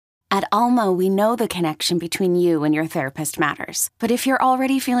At Alma, we know the connection between you and your therapist matters. But if you're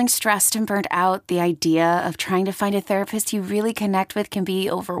already feeling stressed and burnt out, the idea of trying to find a therapist you really connect with can be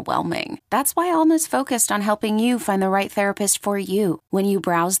overwhelming. That's why Alma's focused on helping you find the right therapist for you. When you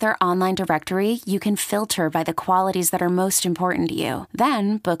browse their online directory, you can filter by the qualities that are most important to you.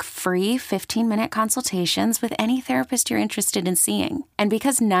 Then book free 15-minute consultations with any therapist you're interested in seeing. And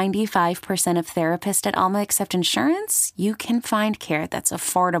because 95% of therapists at Alma accept insurance, you can find care that's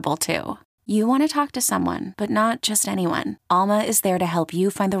affordable too. You want to talk to someone, but not just anyone. Alma is there to help you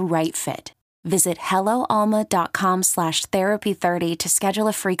find the right fit. Visit helloalma.com/therapy30 to schedule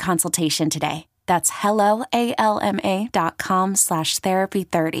a free consultation today. That's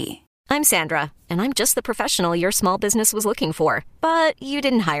helloalma.com/therapy30. I'm Sandra, and I'm just the professional your small business was looking for. But you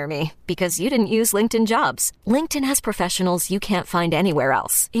didn't hire me because you didn't use LinkedIn Jobs. LinkedIn has professionals you can't find anywhere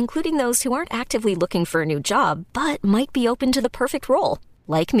else, including those who aren't actively looking for a new job, but might be open to the perfect role,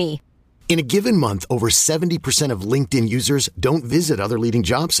 like me. In a given month, over 70% of LinkedIn users don't visit other leading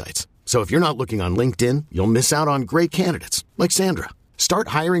job sites. So if you're not looking on LinkedIn, you'll miss out on great candidates like Sandra. Start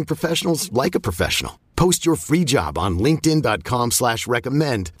hiring professionals like a professional. Post your free job on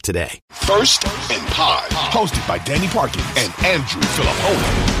linkedin.com/recommend today. First and Pod, hosted by Danny Parkins and Andrew Filippone.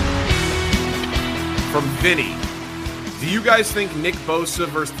 From Vinny, do you guys think Nick Bosa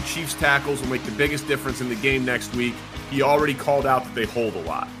versus the Chiefs tackles will make the biggest difference in the game next week? He already called out that they hold a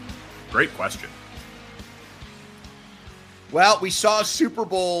lot. Great question. Well, we saw two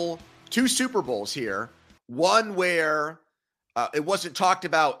Super Bowls here. One where it wasn't talked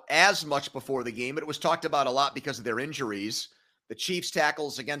about as much before the game, but it was talked about a lot because of their injuries. The Chiefs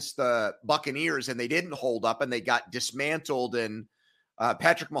tackles against the Buccaneers, and they didn't hold up, and they got dismantled. And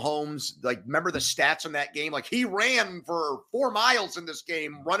Patrick Mahomes, remember the stats on that game? He ran for 4 miles in this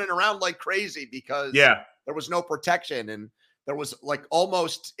game, running around like crazy because there was no protection. And there was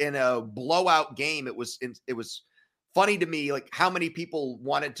almost in a blowout game. It was funny to me, how many people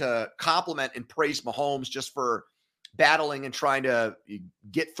wanted to compliment and praise Mahomes just for battling and trying to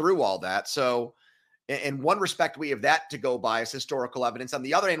get through all that. So in one respect, we have that to go by as historical evidence. On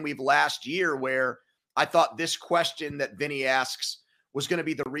the other hand, we have last year where I thought this question that Vinny asks was going to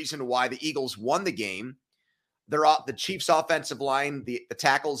be the reason why the Eagles won the game. The Chiefs offensive line, the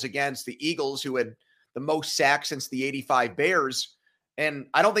tackles against the Eagles, who had the most sacks since the 85 Bears. And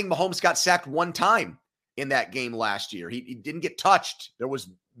I don't think Mahomes got sacked one time in that game last year. He didn't get touched. There was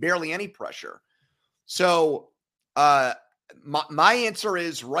barely any pressure. So my answer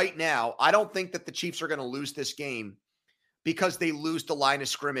is right now, I don't think that the Chiefs are going to lose this game because they lose the line of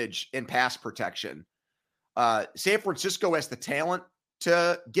scrimmage in pass protection. San Francisco has the talent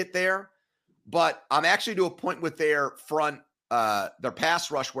to get there, but I'm actually to a point with their pass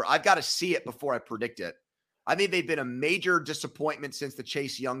rush where I've got to see it before I predict it. I think they've been a major disappointment since the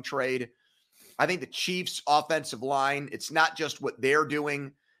Chase Young trade. I think the Chiefs offensive line, it's not just what they're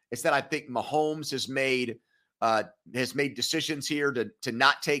doing. It's that I think Mahomes has made decisions here to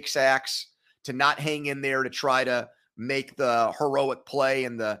not take sacks, to not hang in there, to try to make the heroic play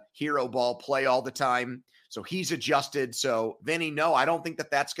and the hero ball play all the time. So he's adjusted. So Vinny, no, I don't think that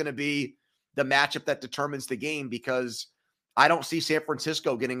that's going to be the matchup that determines the game because I don't see San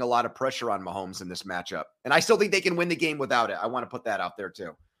Francisco getting a lot of pressure on Mahomes in this matchup. And I still think they can win the game without it. I want to put that out there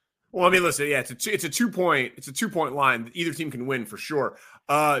too. Well, I mean, listen, it's a 2-point line. Either team can win for sure.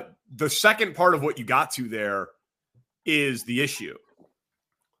 The second part of what you got to there is the issue.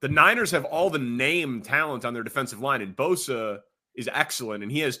 The Niners have all the name talent on their defensive line, and Bosa is excellent,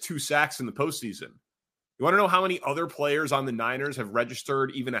 and he has 2 sacks in the postseason. You want to know how many other players on the Niners have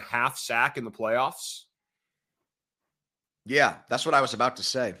registered even a half sack in the playoffs? Yeah, that's what I was about to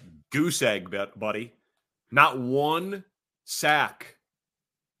say. Goose egg, buddy. Not one sack.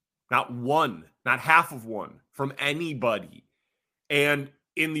 Not one. Not half of one from anybody. And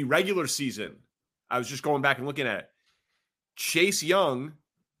in the regular season, I was just going back and looking at it. Chase Young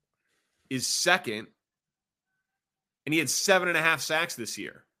is second, and he had 7.5 sacks this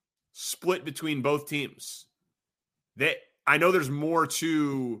year, split between both teams. I know there's more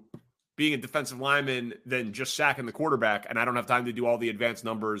to being a defensive lineman than just sacking the quarterback, and I don't have time to do all the advanced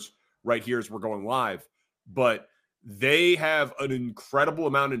numbers right here as we're going live, but they have an incredible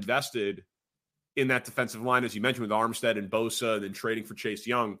amount invested in that defensive line, as you mentioned, with Armstead and Bosa, and then trading for Chase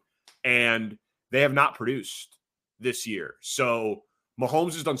Young, and they have not produced this year. So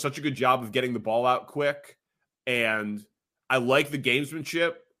Mahomes has done such a good job of getting the ball out quick, and I like the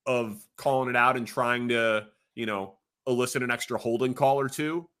gamesmanship of calling it out and trying to, elicit an extra holding call or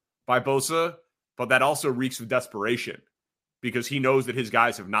two by Bosa, but that also reeks of desperation because he knows that his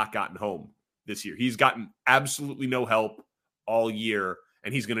guys have not gotten home this year. He's gotten absolutely no help all year,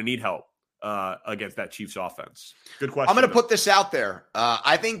 and he's going to need help against that Chiefs offense. Good question. I'm going to put this out there.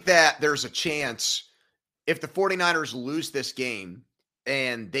 I think that there's a chance if the 49ers lose this game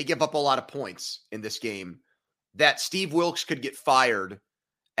and they give up a lot of points in this game, that Steve Wilks could get fired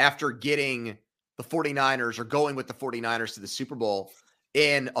after getting the 49ers or going with the 49ers to the Super Bowl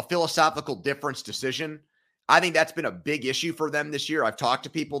in a philosophical difference decision. I think that's been a big issue for them this year. I've talked to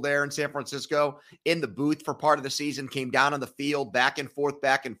people there in San Francisco in the booth for part of the season, came down on the field, back and forth.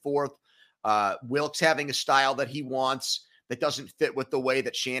 Wilks having a style that he wants that doesn't fit with the way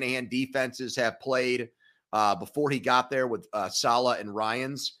that Shanahan defenses have played before he got there with Saleh and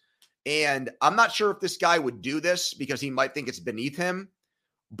Ryans. And I'm not sure if this guy would do this because he might think it's beneath him,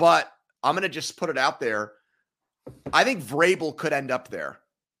 but I'm going to just put it out there. I think Vrabel could end up there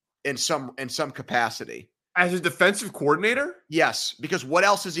in some capacity. As a defensive coordinator? Yes, because what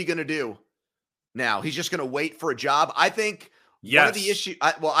else is he going to do now? He's just going to wait for a job. I think yes. One of the issues.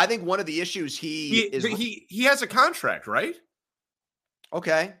 I think one of the issues he has a contract, right?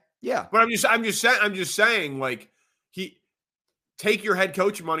 Okay, yeah. But I'm just saying, like, take your head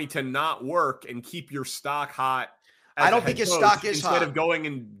coach money to not work and keep your stock hot. I don't think his stock is hot. Instead of going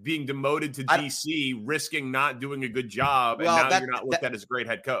and being demoted to DC, risking not doing a good job, and now you're not looked at as a great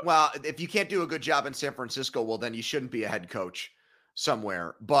head coach. Well, if you can't do a good job in San Francisco, well, then you shouldn't be a head coach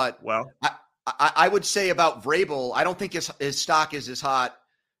somewhere. But I would say about Vrabel, I don't think his stock is as hot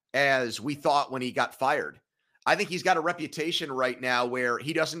as we thought when he got fired. I think he's got a reputation right now where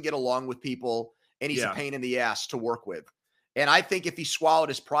he doesn't get along with people and he's a pain in the ass to work with. And I think if he swallowed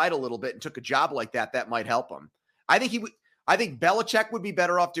his pride a little bit and took a job like that, that might help him. I think Belichick would be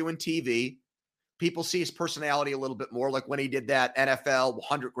better off doing TV. People see his personality a little bit more, like when he did that NFL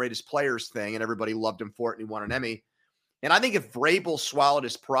 100 greatest players thing and everybody loved him for it and he won an Emmy. And I think if Vrabel swallowed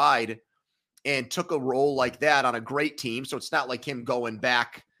his pride and took a role like that on a great team, so it's not like him going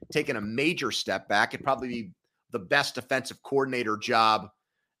back, taking a major step back, it'd probably be the best defensive coordinator job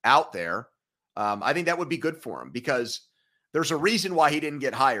out there. I think that would be good for him because there's a reason why he didn't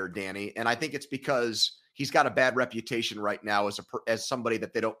get hired, Danny. And I think it's because he's got a bad reputation right now as somebody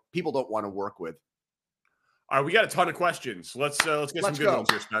that people don't want to work with. All right, we got a ton of questions. Let's get some good ones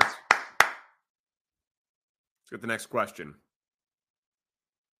here, Spence. Let's get the next question.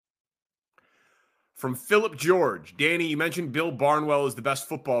 From Philip George. Danny, you mentioned Bill Barnwell is the best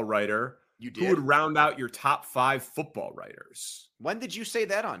football writer. You did. Who would round out your top 5 football writers? When did you say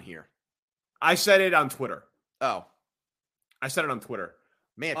that on here? I said it on Twitter. Oh. I said it on Twitter.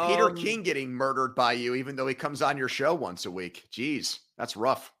 Man, Peter King getting murdered by you, even though he comes on your show once a week. Jeez, that's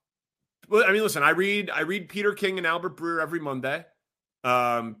rough. Well, I mean, listen, I read Peter King and Albert Breer every Monday.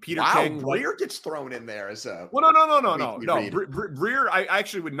 King. Breer gets thrown in there as a. Well, no. Breer, I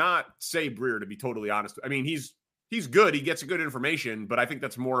actually would not say Breer, to be totally honest. I mean, he's good. He gets good information, but I think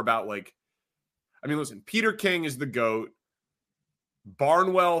that's more about listen, Peter King is the GOAT.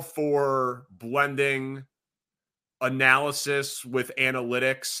 Barnwell for blending analysis with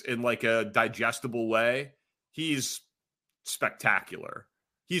analytics in like a digestible way. He's spectacular.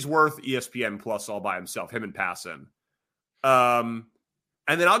 He's worth ESPN Plus all by himself, him and Passan. And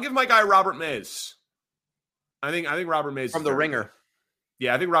then I'll give my guy Robert Mays. I think Robert Mays from The Ringer. Good.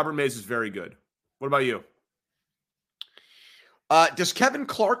 Yeah, I think Robert Mays is very good. What about you? Does Kevin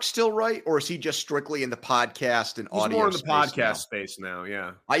Clark still write, or is he just strictly in the podcast and audio? He's more in the podcast now? Space now,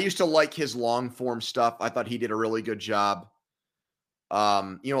 yeah. I used to like his long form stuff. I thought he did a really good job.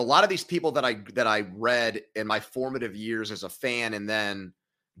 A lot of these people that I read in my formative years as a fan and then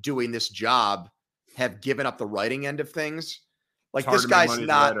doing this job have given up the writing end of things. Like this guy's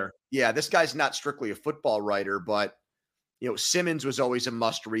not, this guy's not strictly a football writer, but Simmons was always a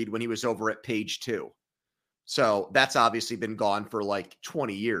must read when he was over at Page 2. So that's obviously been gone for like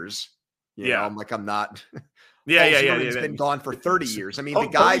 20 years. I'm not. It's been gone for 30 years. I mean, the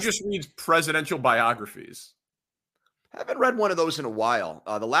guy just reads presidential biographies. Haven't read one of those in a while.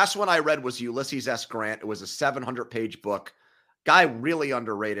 The last one I read was Ulysses S. Grant. It was a 700-page book. Guy really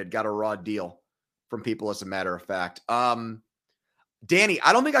underrated. Got a raw deal from people, as a matter of fact. Danny,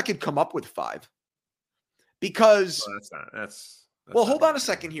 I don't think I could come up with 5 because. Well, hold on a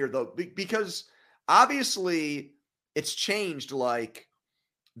second here, though, because obviously it's changed. Like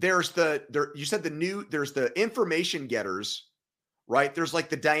there's the information getters, right? There's like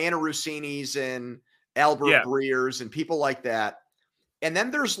the Diana Rossinis and Albert Breers and people like that. And then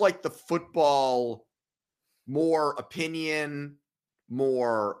there's like the football, more opinion,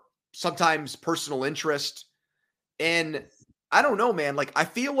 more sometimes personal interest. And I don't know, man. Like, I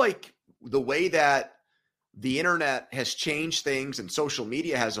feel like the way that the internet has changed things and social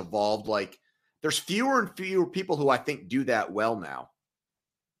media has evolved, like there's fewer and fewer people who I think do that well now.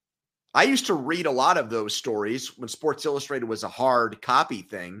 I used to read a lot of those stories when Sports Illustrated was a hard copy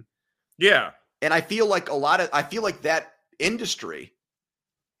thing. Yeah. And I feel like that industry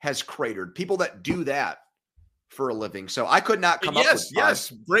has cratered. People that do that for a living. So I could not come up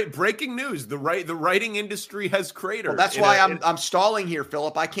with breaking news. The writing industry has cratered. Well, that's why I'm stalling here,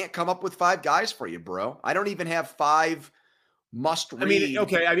 Philip. I can't come up with 5 guys for you, bro. I don't even have 5 must read. I mean,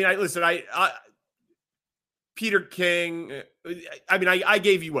 okay. I mean, listen, Peter King. I mean, I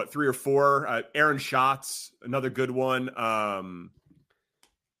gave you 3 or 4. Aaron Schatz, another good one.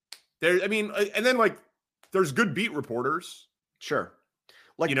 There. I mean, and then there's good beat reporters. Sure.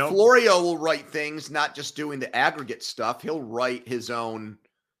 Florio will write things, not just doing the aggregate stuff. He'll write his own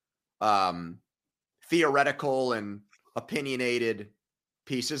theoretical and opinionated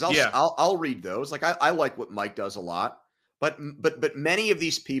pieces. I'll read those. I like what Mike does a lot. But many of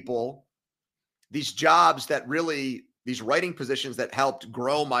these people, these jobs that really, these writing positions that helped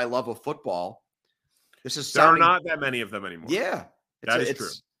grow my love of football, there are not that many of them anymore. Yeah, that is true.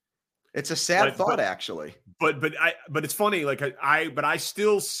 It's a sad thought, actually. But it's funny. I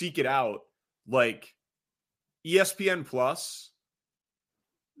still seek it out. ESPN Plus,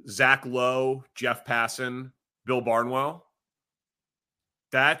 Zach Lowe, Jeff Passan, Bill Barnwell.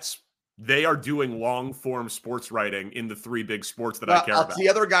 They are doing long form sports writing in the 3 big sports that I care about. The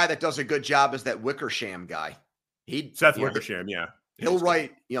other guy that does a good job is that Wickersham guy. Seth Wickersham, yeah. He'll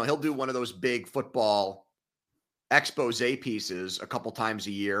write. He'll do one of those big football expose pieces a couple times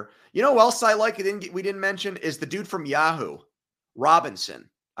a year. You know who else I like? We didn't mention is the dude from Yahoo, Robinson.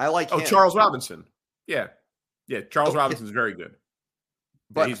 I like him. Charles Robinson. Yeah. Charles Robinson's very good.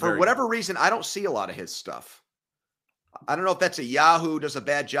 But for whatever reason, I don't see a lot of his stuff. I don't know if that's a Yahoo does a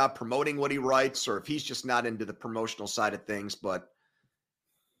bad job promoting what he writes, or if he's just not into the promotional side of things. But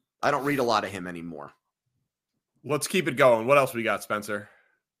I don't read a lot of him anymore. Let's keep it going. What else we got, Spencer?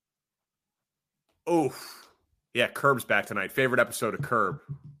 Oh. Yeah, Curb's back tonight. Favorite episode of Curb.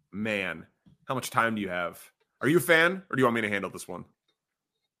 Man, how much time do you have? Are you a fan, or do you want me to handle this one?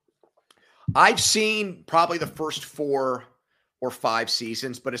 I've seen probably the first 4 or 5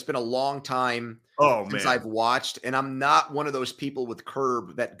 seasons, but it's been a long time since I've watched, and I'm not one of those people with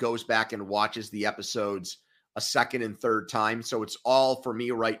Curb that goes back and watches the episodes a second and third time. So it's all, for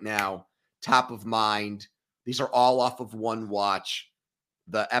me right now, top of mind. These are all off of one watch.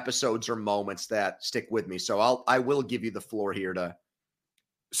 The episodes or moments that stick with me. So I will give you the floor here to.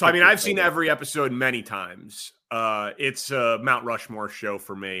 So, I mean, I've seen every episode many times. It's a Mount Rushmore show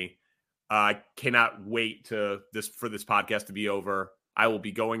for me. I cannot wait for this podcast to be over. I will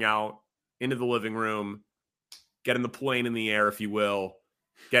be going out into the living room, getting the plane in the air, if you will,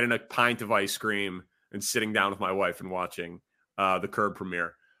 getting a pint of ice cream and sitting down with my wife and watching the Curb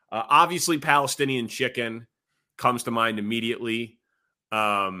premiere. Obviously, Palestinian Chicken comes to mind immediately.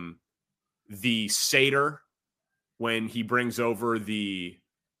 The Seder, when he brings over the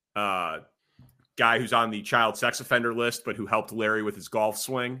guy who's on the child sex offender list, but who helped Larry with his golf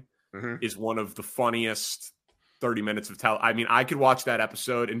swing, is one of the funniest 30 minutes of I mean, I could watch that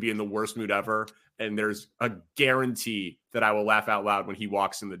episode and be in the worst mood ever, and there's a guarantee that I will laugh out loud when he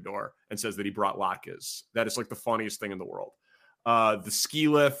walks in the door and says that he brought latkes. That is the funniest thing in the world. The ski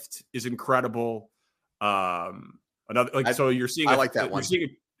lift is incredible. So you're seeing. I like that one.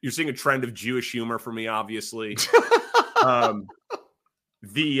 You're seeing a trend of Jewish humor for me, obviously.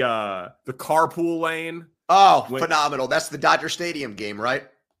 The carpool lane. Oh, phenomenal! That's the Dodger Stadium game, right?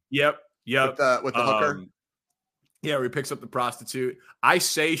 Yep. With the hooker. Yeah, where he picks up the prostitute. I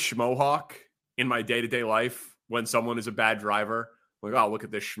say schmohawk in my day-to-day life when someone is a bad driver. I'm like, oh, look at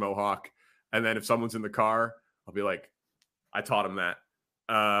this schmohawk. And then if someone's in the car, I'll be like, I taught him that,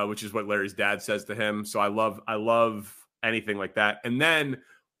 which is what Larry's dad says to him. So I love anything like that. And then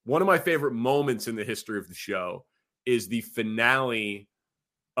one of my favorite moments in the history of the show is the finale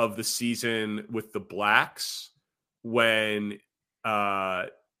of the season with the Blacks when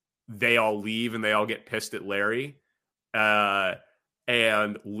they all leave and they all get pissed at Larry.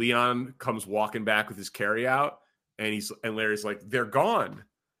 And Leon comes walking back with his carryout, and Larry's like, they're gone.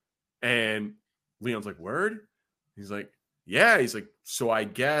 And Leon's like, word? He's like, yeah. He's like, so I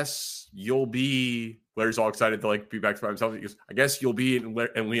guess you'll be. Larry's all excited to be back by himself. He goes, I guess you'll be.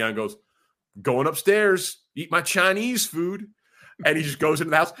 And Leon goes, going upstairs, eat my Chinese food. And he just goes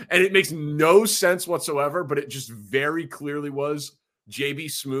into the house, and it makes no sense whatsoever, but it just very clearly was. JB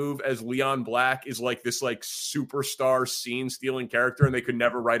Smoove as Leon Black is this superstar scene stealing character, and they could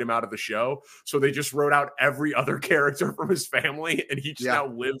never write him out of the show. So they just wrote out every other character from his family, and he just now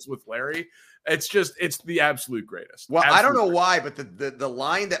lives with Larry. It's the absolute greatest. Well, I don't know why, but the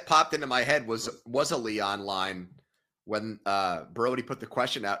line that popped into my head was a Leon line. when Brody put the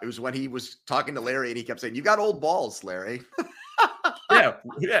question out. It was when he was talking to Larry and he kept saying, "You got old balls, Larry."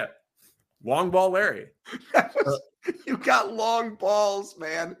 Yeah. Long ball Larry. You got long balls,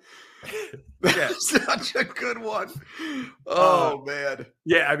 man. That's such a good one. Oh man.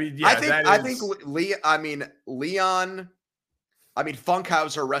 Yeah, I mean, Leon. I mean,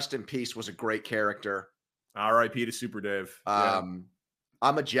 Funkhauser, rest in peace, was a great character. R.I.P. to Super Dave. I'm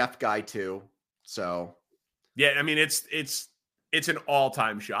a Jeff guy too. So yeah, I mean, it's an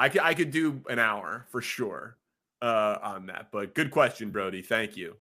all-time show. I could do an hour for sure on that, but good question, Brody. Thank you.